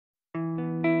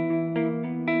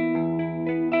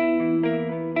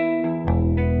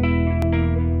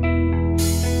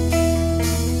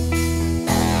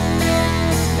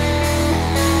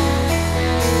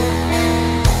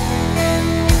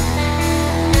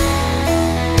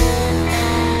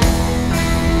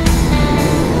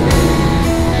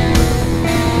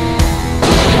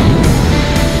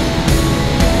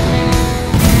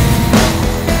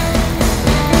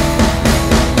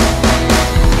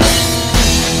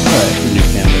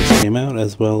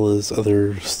as well as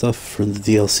other stuff for the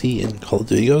DLC in Call of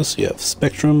Duty Ghosts. You have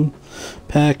Spectrum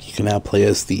pack. You can now play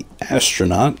as the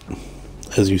astronaut,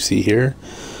 as you see here.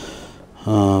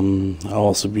 I'll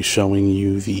also be showing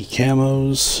you the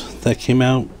camos that came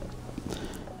out,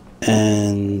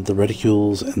 and the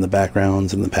reticules, and the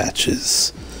backgrounds, and the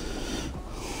patches.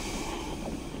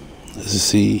 As you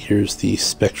see, here's the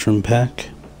Spectrum pack.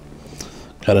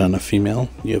 Got it on a female.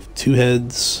 You have 2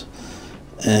 heads,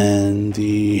 and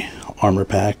the armor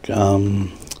pack.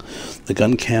 The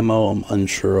gun camo I'm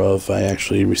unsure of. I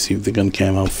actually received the gun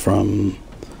camo from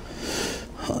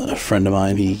a friend of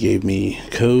mine. He gave me a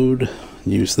code,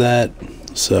 use that.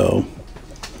 So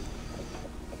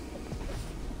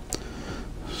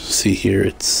see here,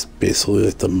 it's basically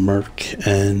like the Merc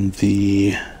and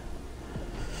the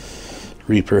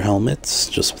Reaper helmets,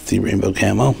 just with the rainbow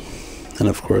camo, and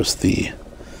of course the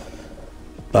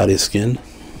body skin,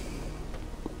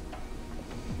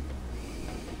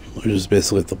 which is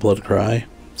basically the Blood Cry,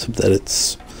 except that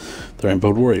it's the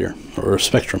Rainbow Warrior, or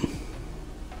Spectrum.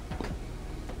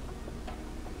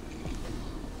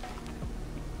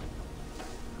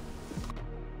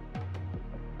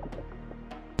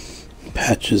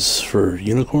 Patches for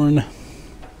Unicorn,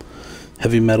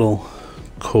 Heavy Metal,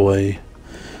 Koi,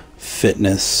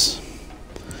 Fitness,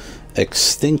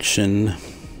 Extinction,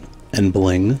 and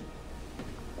Bling.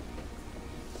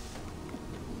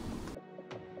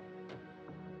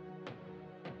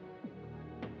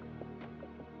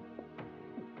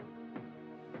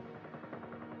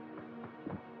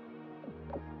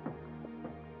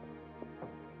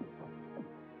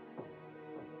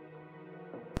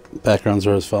 Backgrounds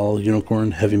are as follows: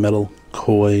 Unicorn, Heavy Metal,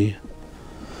 Koi,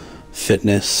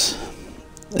 Fitness,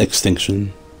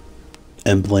 Extinction,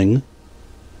 and Bling.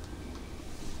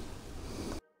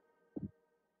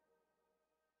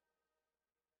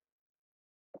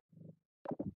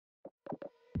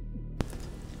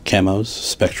 Camos,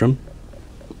 Spectrum.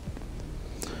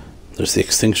 There's the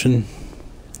Extinction,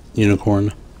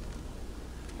 Unicorn.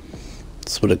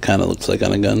 That's what it kind of looks like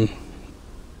on a gun.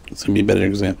 It's going to be better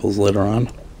examples later on.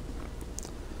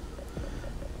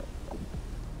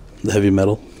 The Heavy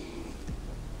Metal.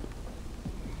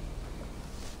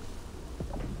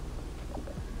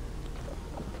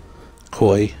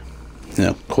 Koi,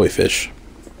 koi fish.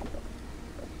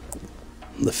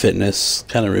 The Fitness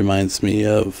kind of reminds me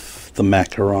of the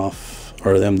Makarov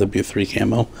or the MW3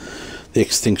 camo. The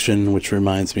Extinction, which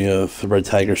reminds me of the Red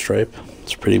Tiger stripe.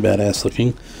 It's pretty badass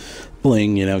looking.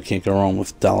 Bling, can't go wrong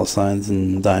with dollar signs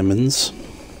and diamonds.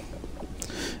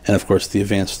 And of course the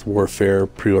Advanced Warfare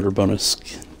pre-order bonus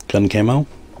gun camo.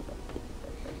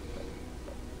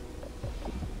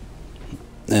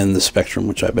 And the Spectrum,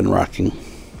 which I've been rocking.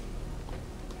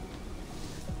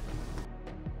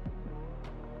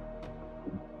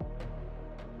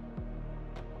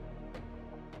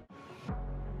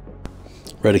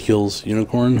 Reticules,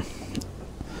 Unicorn,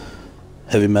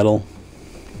 Heavy Metal,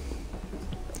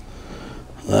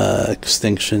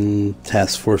 Extinction,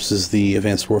 Task Force is the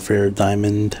Advanced Warfare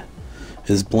Diamond,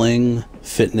 is Bling,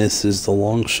 Fitness is the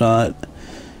Long Shot,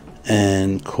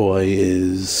 and Koi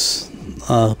is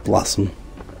Blossom.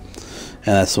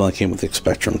 And that's the one that came with the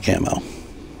Spectrum camo,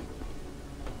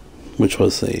 which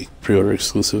was a pre-order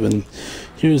exclusive. And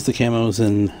here's the camos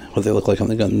and what they look like on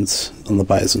the guns on the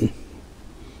Bison.